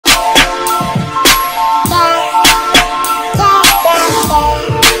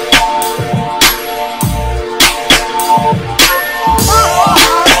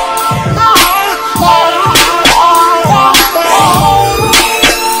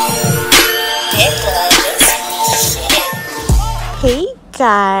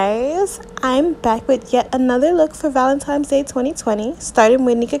Guys, I'm back with yet another look for Valentine's Day 2020, starting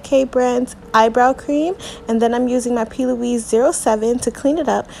with Nika K brand's eyebrow cream, and then I'm using my P. Louise 07 to clean it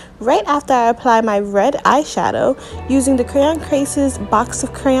up right after I apply my red eyeshadow using the Crayon Craze's Box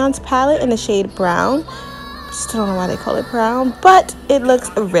of Crayons palette in the shade brown. Still don't know why they call it brown, but it looks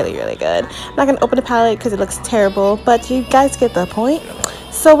really good. I'm not gonna open the palette because it looks terrible, but you guys get the point.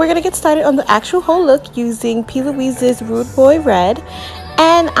 So we're gonna get started on the actual whole look using P. Louise's Rude Boy Red,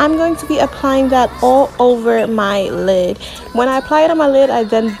 and I'm going to be applying that all over my lid. When I apply it on my lid, I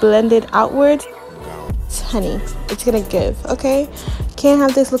then blend it outwards. Honey, it's gonna give, okay? Can't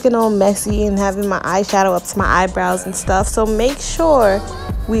have this looking all messy and having my eyeshadow up to my eyebrows and stuff. So make sure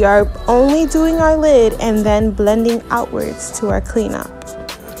we are only doing our lid and then blending outwards to our cleanup.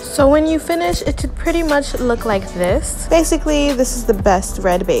 So when you finish, it should pretty much look like this. Basically, this is the best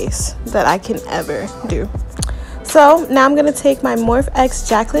red base that I can ever do. So now I'm going to take my Morphe X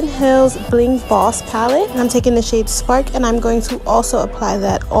Jaclyn Hill's Bling Boss palette, and I'm taking the shade Spark, and I'm going to also apply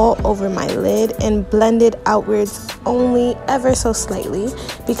that all over my lid and blend it outwards only ever so slightly,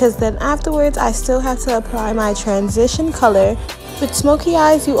 because then afterwards I still have to apply my transition color. With smoky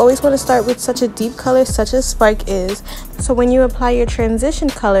eyes, you always want to start with such a deep color such as Spark is. So when you apply your transition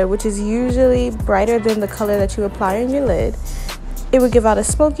color, which is usually brighter than the color that you apply on your lid, it would give out a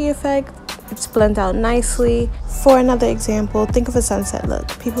smoky effect. It's blend out nicely. For another example, think of a sunset look.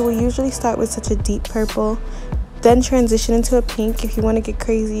 People will usually start with such a deep purple, then transition into a pink. If you want to get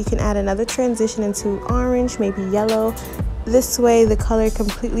crazy, you can add another transition into orange, maybe yellow. This way the color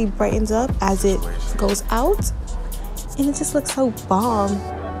completely brightens up as it goes out, and it just looks so bomb.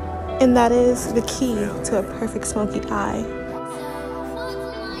 And that is the key to a perfect smoky eye.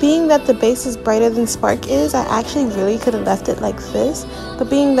 Being that the base is brighter than Spark is, I actually really could have left it like this, but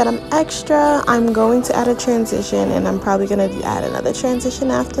being that I'm extra, I'm going to add a transition, and I'm probably going to add another transition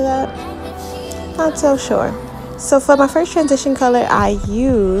after that. Not so sure. So for my first transition color, I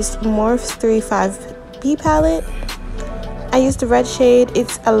used Morphe's 35B palette. I used the red shade.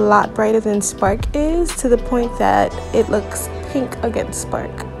 It's a lot brighter than Spark is, to the point that it looks pink against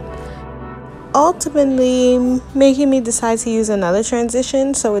Spark, ultimately making me decide to use another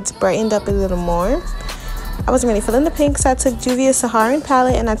transition so it's brightened up a little more. I wasn't really feeling the pink, so I took Juvia's Saharan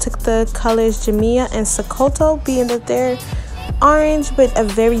palette and I took the colors Jamia and Sokoto, being that they're orange but a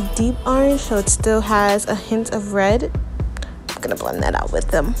very deep orange, so it still has a hint of red. I'm gonna blend that out with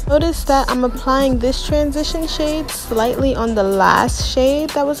them. Notice that I'm applying this transition shade slightly on the last shade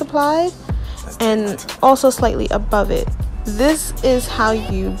that was applied and also slightly above it. This is how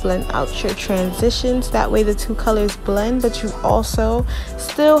you blend out your transitions. That way the two colors blend, but you also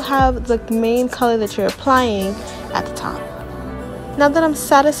still have the main color that you're applying at the top. Now that I'm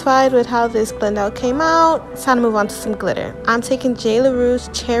satisfied with how this blend out came out, it's time to move on to some glitter. I'm taking J. Larue's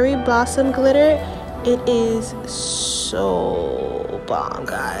Cherry Blossom Glitter. It is so bomb,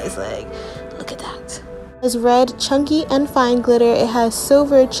 guys. Like, look at that. It has red chunky and fine glitter, it has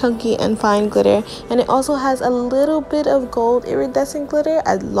silver chunky and fine glitter, and it also has a little bit of gold iridescent glitter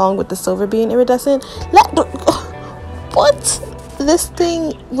along with the silver being iridescent. What? This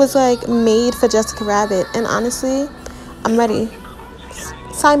thing was like made for Jessica Rabbit, and honestly, I'm ready.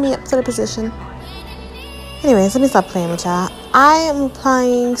 Sign me up for the position. Anyways, let me stop playing with y'all. I am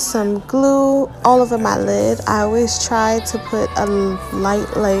applying some glue all over my lid. I always try to put a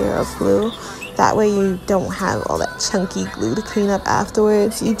light layer of glue. That way you don't have all that chunky glue to clean up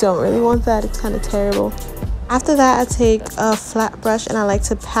afterwards. You don't really want that. It's kind of terrible. After that, I take a flat brush and I like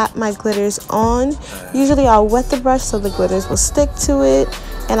to pat my glitters on. Usually I'll wet the brush so the glitters will stick to it.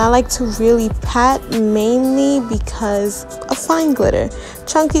 And I like to really pat mainly because of fine glitter.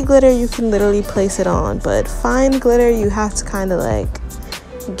 Chunky glitter, you can literally place it on. But fine glitter, you have to kind of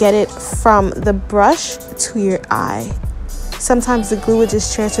like get it from the brush to your eye. Sometimes the glue would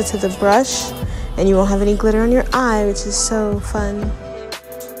just transfer to the brush and you won't have any glitter on your eye, which is so fun.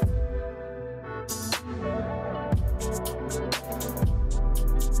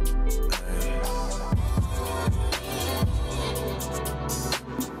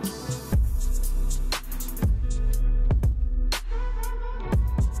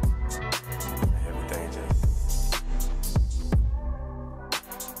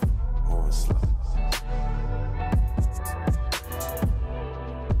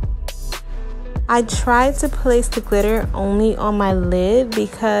 I tried to place the glitter only on my lid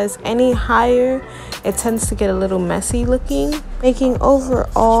because any higher, it tends to get a little messy looking, making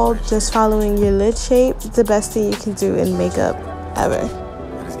overall just following your lid shape the best thing you can do in makeup ever.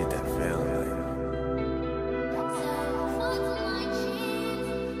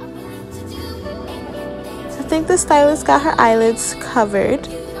 think the stylist got her eyelids covered.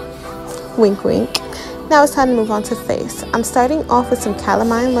 Wink, wink. Now it's time to move on to face. I'm starting off with some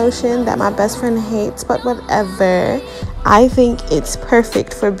calamine lotion that my best friend hates, but whatever. I think it's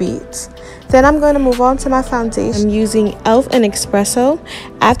perfect for beads. Then I'm going to move on to my foundation. I'm using e.l.f. and Espresso.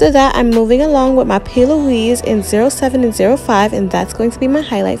 After that, I'm moving along with my P. Louise in 07 and 05, and that's going to be my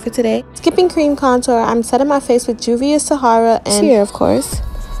highlight for today. Skipping cream contour, I'm setting my face with Juvia's Sahara and here, of course.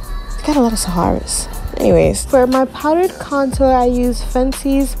 I got a lot of Saharas. Anyways, for my powdered contour, I use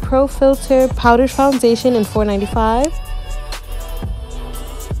Fenty's Pro Filter Powdered Foundation in $4.95.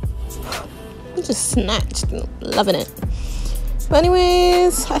 I just snatched. Loving it. But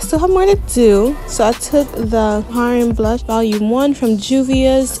anyways, I still have more to do. So I took the Saharan blush volume 1 from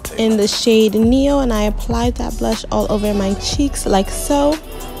Juvia's in the shade Neo, and I applied that blush all over my cheeks like so.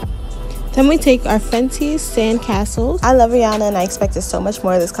 Then we take our Fenty's Sandcastles. I love Rihanna and I expected so much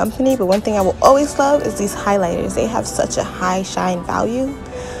more of this company, but one thing I will always love is these highlighters. They have such a high shine value.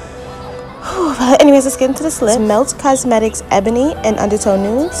 But anyways, let's get into this lip. Melt Cosmetics Ebony and Undertone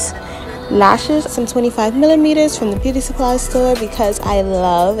Nudes. Lashes, some 25mm from the beauty supply store because I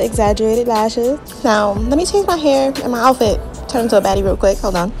love exaggerated lashes. Now, let me change my hair and my outfit. Turn into a baddie real quick.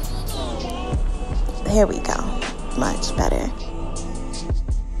 Hold on. Here we go. Much better.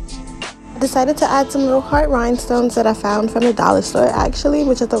 Decided to add some little heart rhinestones that I found from the dollar store actually,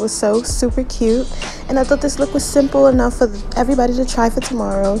 which I thought was so super cute, and I thought this look was simple enough for everybody to try for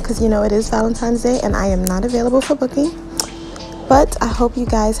tomorrow because you know it is Valentine's Day and I am not available for booking. But I hope you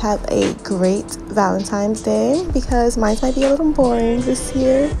guys have a great Valentine's Day because mine might be a little boring this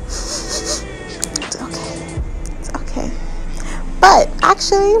year. It's okay. It's okay. But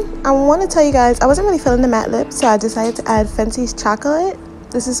actually, I want to tell you guys, I wasn't really feeling the matte lip, so I decided to add Fenty's Chocolate.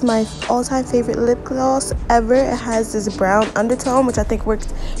 This is my all-time favorite lip gloss ever. It has this brown undertone, which I think works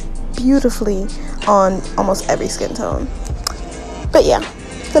beautifully on almost every skin tone. But yeah,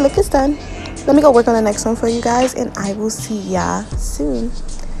 the look is done. Let me go work on the next one for you guys, and I will see ya soon.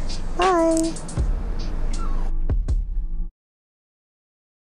 Bye.